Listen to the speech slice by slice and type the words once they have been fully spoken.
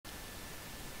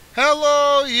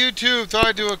Hello YouTube, thought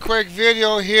I'd do a quick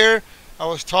video here. I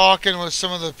was talking with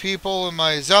some of the people in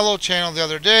my Zello channel the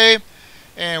other day,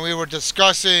 and we were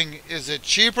discussing, is it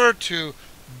cheaper to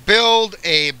build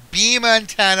a beam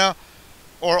antenna,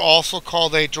 or also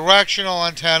called a directional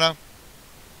antenna,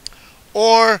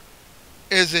 or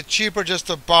is it cheaper just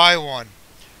to buy one?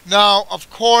 Now, of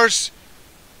course,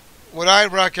 what I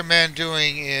recommend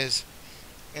doing is,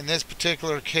 in this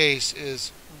particular case,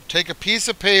 is take a piece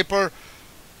of paper.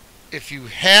 If you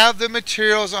have the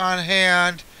materials on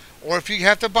hand, or if you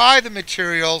have to buy the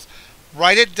materials,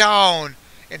 write it down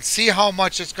and see how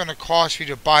much it's going to cost you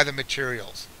to buy the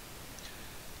materials.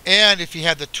 And if you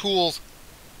have the tools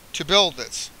to build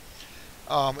this.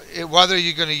 Whether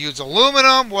you're going to use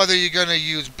aluminum, whether you're going to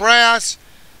use brass,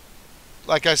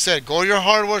 like I said, go to your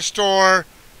hardware store,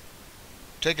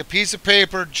 take a piece of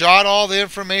paper, jot all the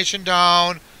information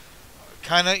down,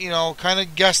 kind of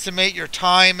guesstimate your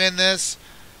time in this.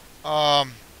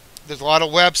 There's a lot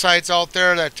of websites out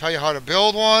there that tell you how to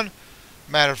build one.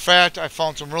 Matter of fact, I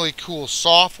found some really cool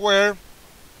software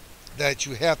that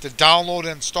you have to download and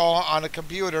install on a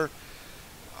computer.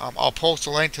 I'll post a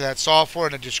link to that software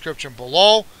in the description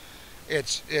below.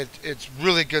 It's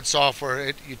really good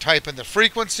software. You type in the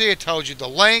frequency, it tells you the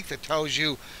length, it tells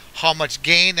you how much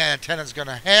gain that antenna is going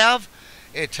to have.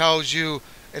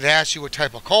 It asks you what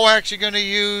type of coax you're going to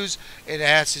use. It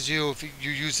asks you if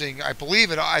you're using, I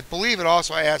believe it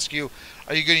also asks you,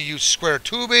 are you going to use square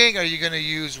tubing? Are you going to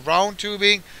use round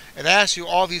tubing? It asks you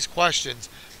all these questions.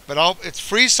 But it's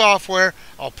free software.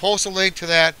 I'll post a link to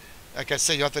that. Like I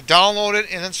said, you have to download it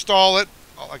and install it.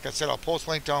 Like I said, I'll post a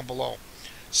link down below.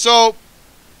 So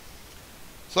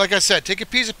like I said, take a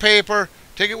piece of paper,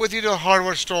 take it with you to a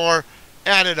hardware store,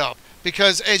 add it up.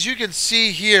 Because as you can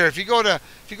see here, if you go to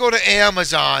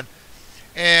Amazon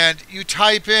and you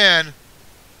type in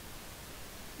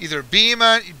either beam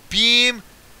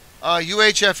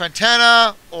UHF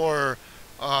antenna, or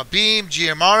beam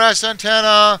GMRS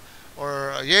antenna, or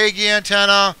a yagi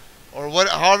antenna, or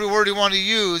however word you want to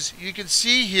use, you can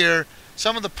see here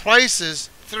some of the prices.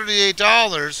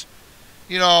 $38.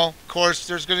 Of course,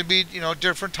 there's going to be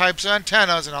different types of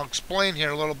antennas, and I'll explain here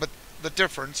a little bit the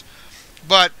difference.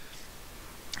 But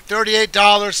 $38,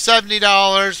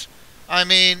 $70, I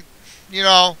mean,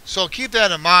 so keep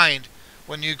that in mind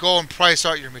when you go and price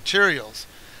out your materials.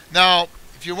 Now,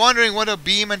 if you're wondering what a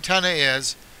beam antenna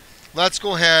is, let's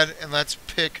go ahead and let's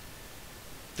pick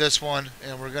this one,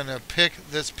 and we're going to pick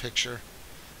this picture,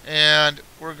 and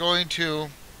we're going to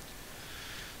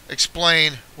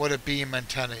explain what a beam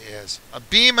antenna is. A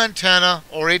beam antenna,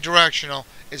 or a directional,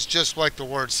 is just like the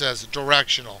word says,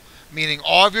 directional, meaning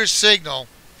all of your signal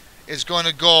is going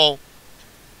to go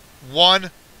one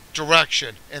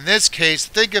direction. In this case,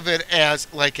 think of it as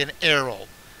like an arrow.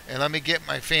 And let me get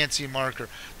my fancy marker.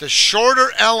 The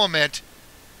shorter element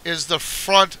is the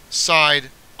front side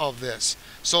of this.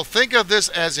 So think of this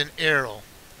as an arrow,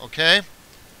 okay?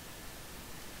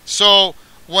 So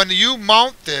when you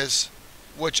mount this,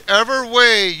 whichever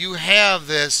way you have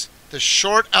this, the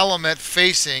short element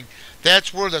facing,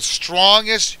 that's where the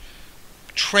strongest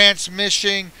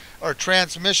transmission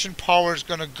power is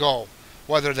going to go.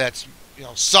 Whether that's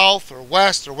south or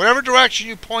west or whatever direction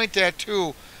you point that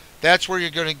to, that's where you're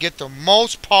going to get the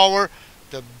most power,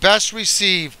 the best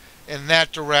receive in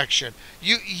that direction.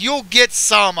 You'll get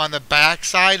some on the back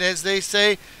side, as they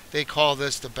say. They call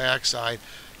this the back side.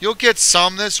 You'll get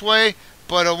some this way,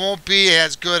 but it won't be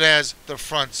as good as the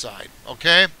front side.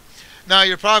 Okay? Now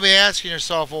you're probably asking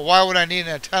yourself, well, why would I need an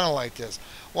antenna like this?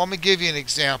 Well, let me give you an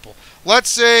example. Let's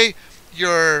say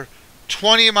you're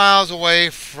 20 miles away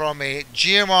from a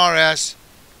GMRS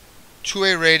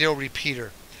two-way radio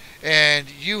repeater, and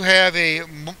you have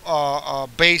a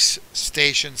base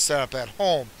station set up at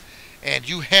home, and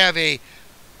you have a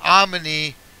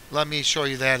Omni. Let me show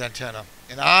you that antenna.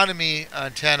 An Omni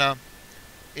antenna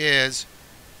is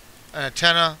an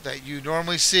antenna that you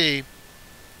normally see.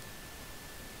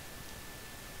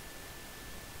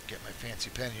 Get my fancy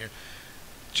pen here.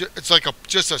 It's like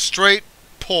just a straight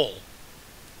pole,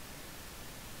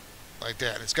 like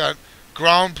that. It's got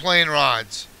ground plane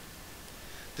rods.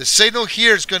 The signal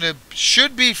here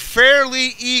should be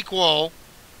fairly equal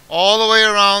all the way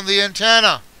around the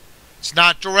antenna. It's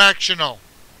not directional.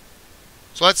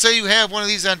 So let's say you have one of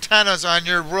these antennas on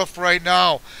your roof right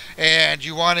now, and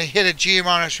you want to hit a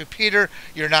GMRS repeater.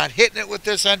 You're not hitting it with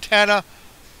this antenna,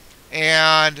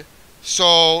 and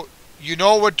so you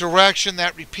know what direction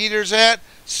that repeater's at.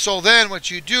 So then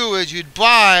what you do is you'd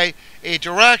buy a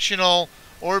directional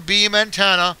or beam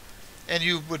antenna, and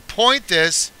you would point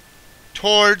this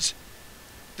towards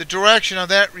the direction of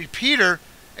that repeater,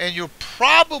 and you'll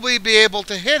probably be able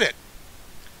to hit it.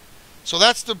 So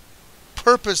that's the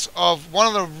purpose of, one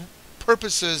of the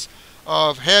purposes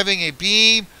of having a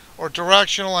beam or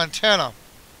directional antenna.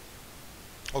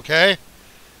 Okay?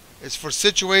 It's for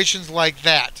situations like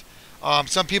that.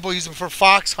 Some people use them for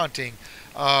fox hunting.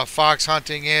 Fox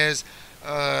hunting is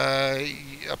a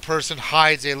person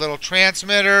hides a little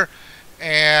transmitter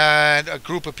and a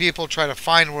group of people try to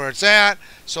find where it's at.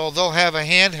 So they'll have a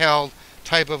handheld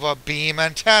type of a beam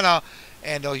antenna,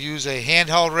 and they'll use a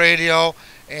handheld radio,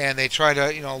 and they try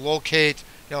to, locate,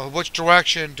 which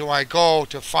direction do I go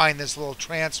to find this little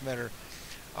transmitter.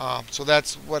 So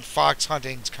that's what fox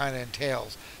hunting kind of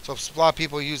entails. So a lot of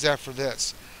people use that for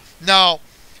this. Now,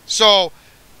 so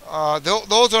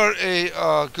those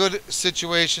are good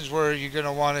situations where you're going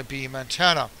to want a beam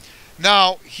antenna.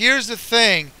 Now, here's the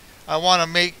thing I want to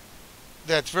make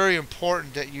that's very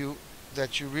important that you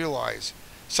realize.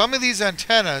 Some of these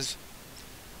antennas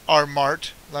are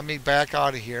marked. Let me back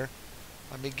out of here.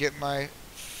 Let me get my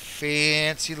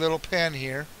fancy little pen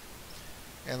here,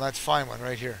 and let's find one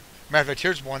right here. Matter of fact,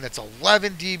 here's one that's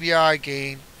 11 dBi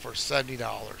gain for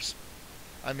 $70.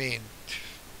 I mean,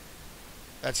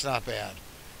 that's not bad.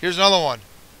 Here's another one.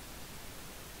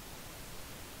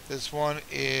 This one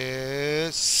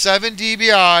is 7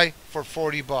 dBi for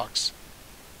 $40.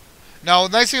 Now,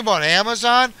 the nice thing about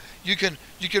Amazon, you can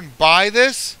buy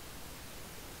this,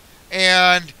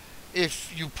 and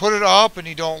if you put it up and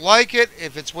you don't like it,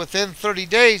 if it's within 30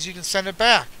 days, you can send it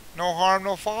back. No harm,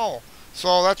 no foul.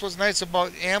 So that's what's nice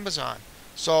about Amazon.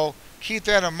 So keep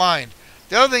that in mind.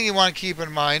 The other thing you want to keep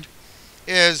in mind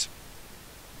is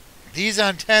these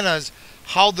antennas,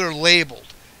 how they're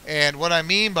labeled. And what I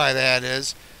mean by that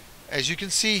is, as you can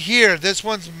see here, this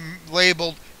one's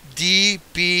labeled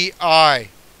dbi.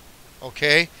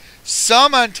 Okay?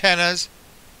 Some antennas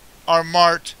are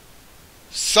marked.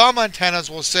 Some antennas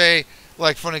will say,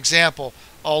 like for an example,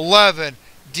 11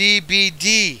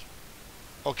 dBd.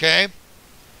 Okay?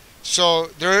 So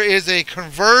there is a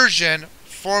conversion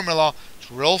formula.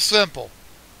 It's real simple.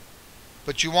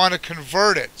 But you want to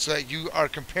convert it so that you are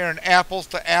comparing apples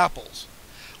to apples.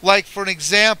 Like for an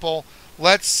example,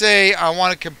 let's say I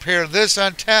want to compare this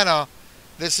antenna.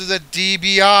 This is a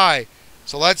dBi.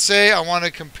 So let's say I want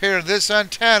to compare this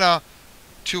antenna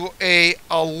to a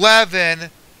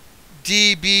 11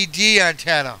 dBd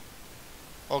antenna.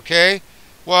 Okay?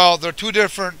 Well, they're two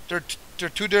different. They're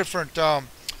two different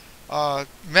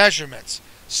measurements.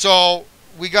 So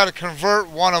we got to convert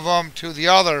one of them to the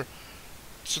other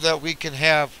so that we can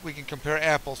compare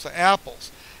apples to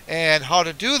apples. And how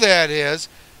to do that is,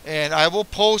 and I will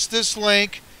post this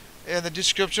link in the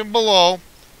description below.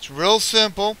 It's real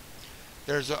simple.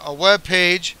 There's a web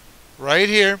page right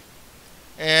here,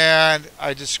 and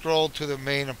I just scrolled to the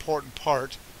main important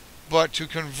part. But to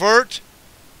convert,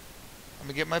 let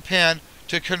me get my pen.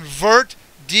 To convert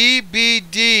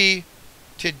dBd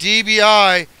to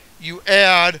dBi, you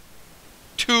add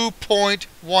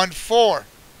 2.14.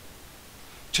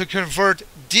 To convert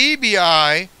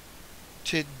dBi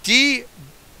to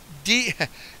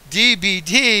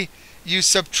dBd, you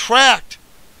subtract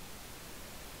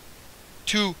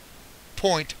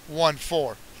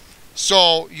 2.14.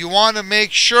 So you want to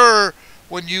make sure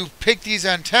when you pick these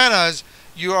antennas,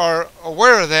 you are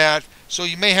aware of that. So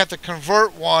you may have to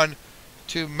convert one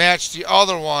to match the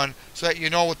other one so that you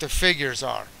know what the figures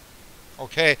are.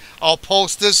 Okay, I'll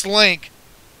post this link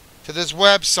to this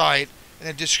website in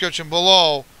the description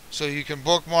below so you can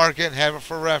bookmark it and have it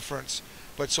for reference.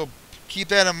 But so keep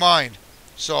that in mind.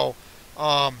 So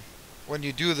when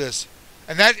you do this,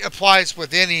 and that applies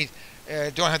with any,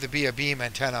 don't have to be a beam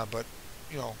antenna, but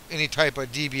any type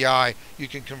of dBi, you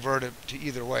can convert it to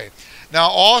either way. Now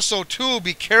also too,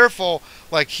 be careful.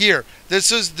 Like here,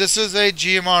 this is a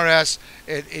GMRS.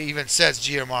 It even says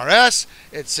GMRS.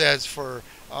 It says for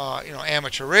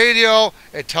amateur radio.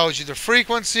 It tells you the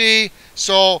frequency.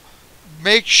 So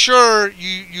make sure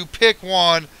you pick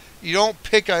one. You don't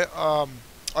pick a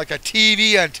like a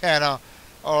TV antenna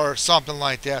or something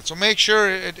like that. So make sure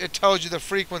it tells you the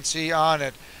frequency on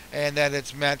it and that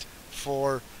it's meant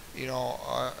for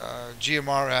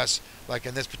GMRS. Like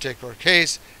in this particular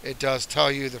case, it does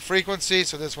tell you the frequency,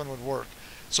 so this one would work.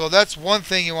 So that's one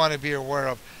thing you want to be aware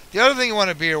of. The other thing you want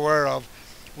to be aware of,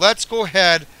 let's go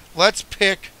ahead, let's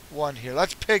pick one here.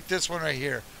 Let's pick this one right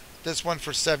here. This one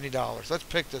for $70. Let's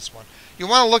pick this one. You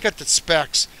want to look at the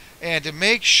specs and to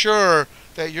make sure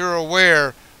that you're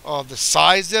aware of the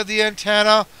size of the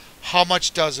antenna, how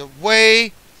much does it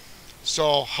weigh,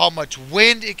 so how much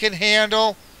wind it can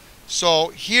handle. So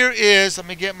here is, let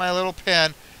me get my little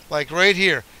pen, like right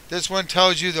here. This one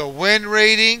tells you the wind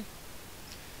rating.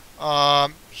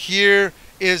 Here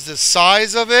is the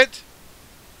size of it.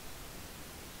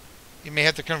 You may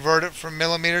have to convert it from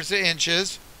millimeters to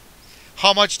inches.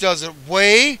 How much does it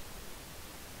weigh?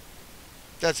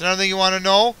 That's another thing you want to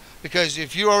know, because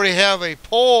if you already have a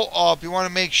pole up, you want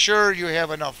to make sure you have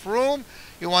enough room.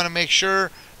 You want to make sure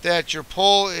that your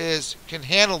pole can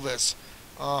handle this,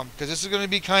 because this is going to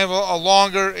be kind of a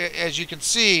longer, as you can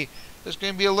see, there's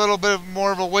going to be a little bit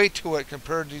more of a weight to it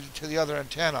compared to the other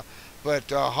antenna.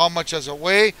 But how much does it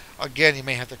weigh? Again, you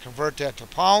may have to convert that to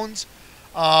pounds.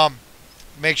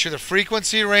 Make sure the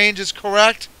frequency range is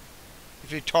correct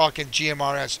if you're talking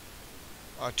GMRS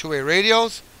two-way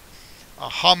radios.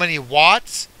 How many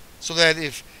watts, so that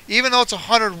even though it's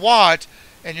 100 watt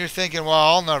and you're thinking, well,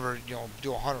 I'll never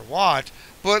do 100 watt,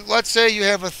 but let's say you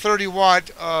have a 30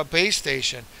 watt base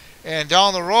station and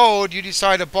down the road you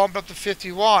decide to bump up to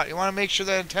 50 watt. You want to make sure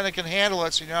that antenna can handle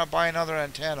it, so you're not buying another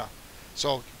antenna.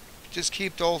 So just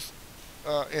keep those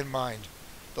in mind.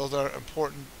 Those are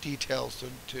important details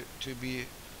to be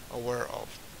aware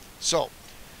of. So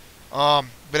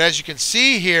but as you can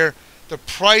see here, the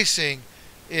pricing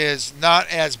is not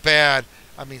as bad.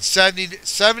 I mean,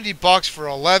 70 bucks for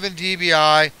 11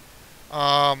 dBi.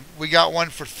 We got one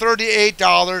for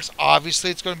 $38.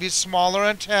 Obviously, it's going to be a smaller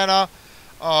antenna.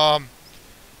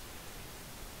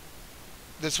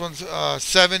 This one's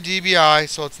 7 dBi,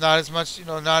 so it's not as much,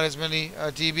 not as many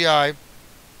dBi.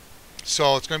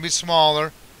 So it's going to be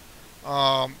smaller.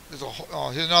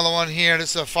 Here's another one here.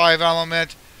 This is a 5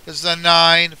 element. This is a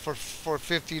 9 for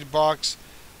 50 bucks.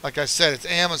 Like I said, it's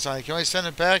Amazon. You can always send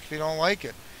it back if you don't like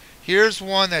it. Here's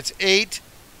one that's 8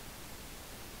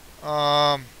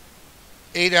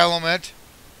 element,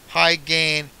 high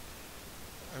gain.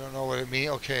 I don't know what it means.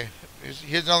 Okay,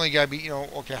 here's another guy.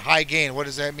 Okay, high gain. What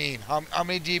does that mean? How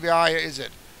many dBi is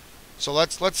it? So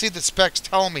let's see if the specs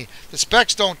tell me. The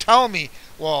specs don't tell me.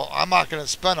 Well, I'm not going to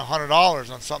spend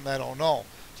 $100 on something I don't know.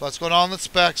 So let's go down the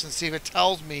specs and see if it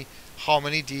tells me how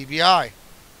many dBi. It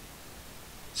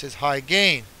says high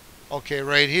gain. Okay,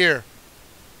 right here.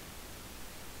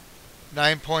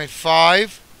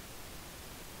 9.5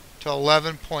 to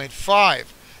 11.5. Now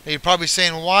you're probably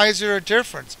saying, why is there a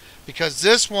difference? Because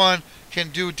this one can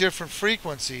do different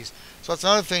frequencies. So that's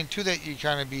another thing too that you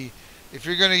kind of be, if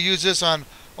you're going to use this on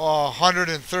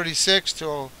 136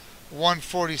 to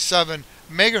 147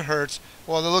 megahertz,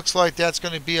 well, it looks like that's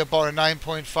going to be about a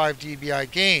 9.5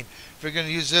 dBi gain. If you're going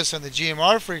to use this on the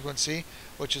GMR frequency,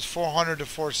 which is 400 to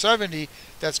 470,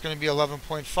 that's going to be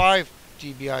 11.5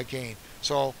 dBi gain.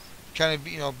 So kind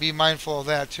of be mindful of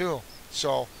that too.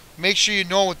 So make sure you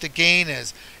know what the gain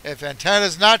is. If antenna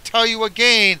does not tell you a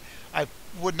gain, I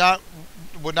would not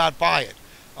buy it,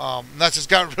 unless it's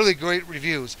got really great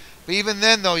reviews. But even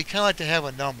then, though, you kind of like to have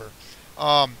a number.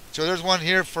 So there's one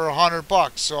here for 100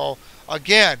 bucks. So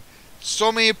again,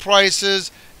 so many prices.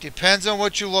 Depends on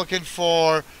what you're looking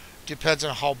for. Depends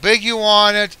on how big you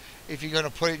want it. If you're going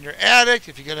to put it in your attic,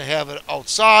 if you're going to have it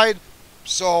outside.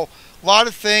 So a lot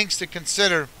of things to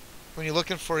consider when you're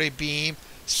looking for a beam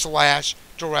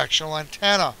 / directional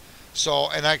antenna. So,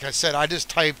 and like I said, I just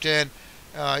typed in,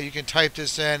 you can type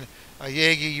this in,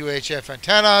 Yagi UHF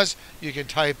antennas. You can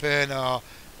type in a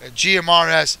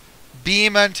GMRS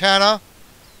beam antenna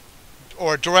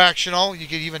or directional. You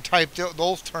could even type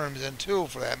those terms in too,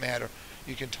 for that matter.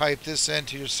 You can type this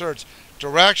into your search.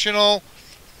 Directional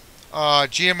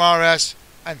GMRS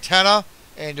antenna,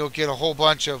 and you'll get a whole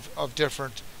bunch of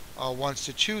different ones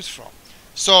to choose from.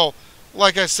 So,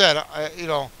 like I said,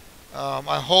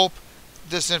 I hope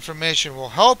this information will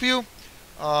help you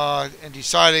in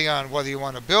deciding on whether you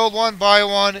want to build one, buy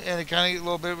one, and kind of get a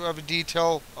little bit of a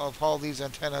detail of how these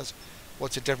antennas,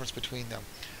 what's the difference between them.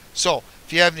 So,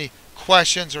 if you have any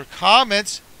questions or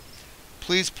comments,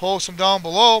 please post them down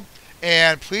below,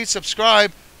 and please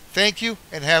subscribe. Thank you,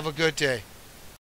 and have a good day.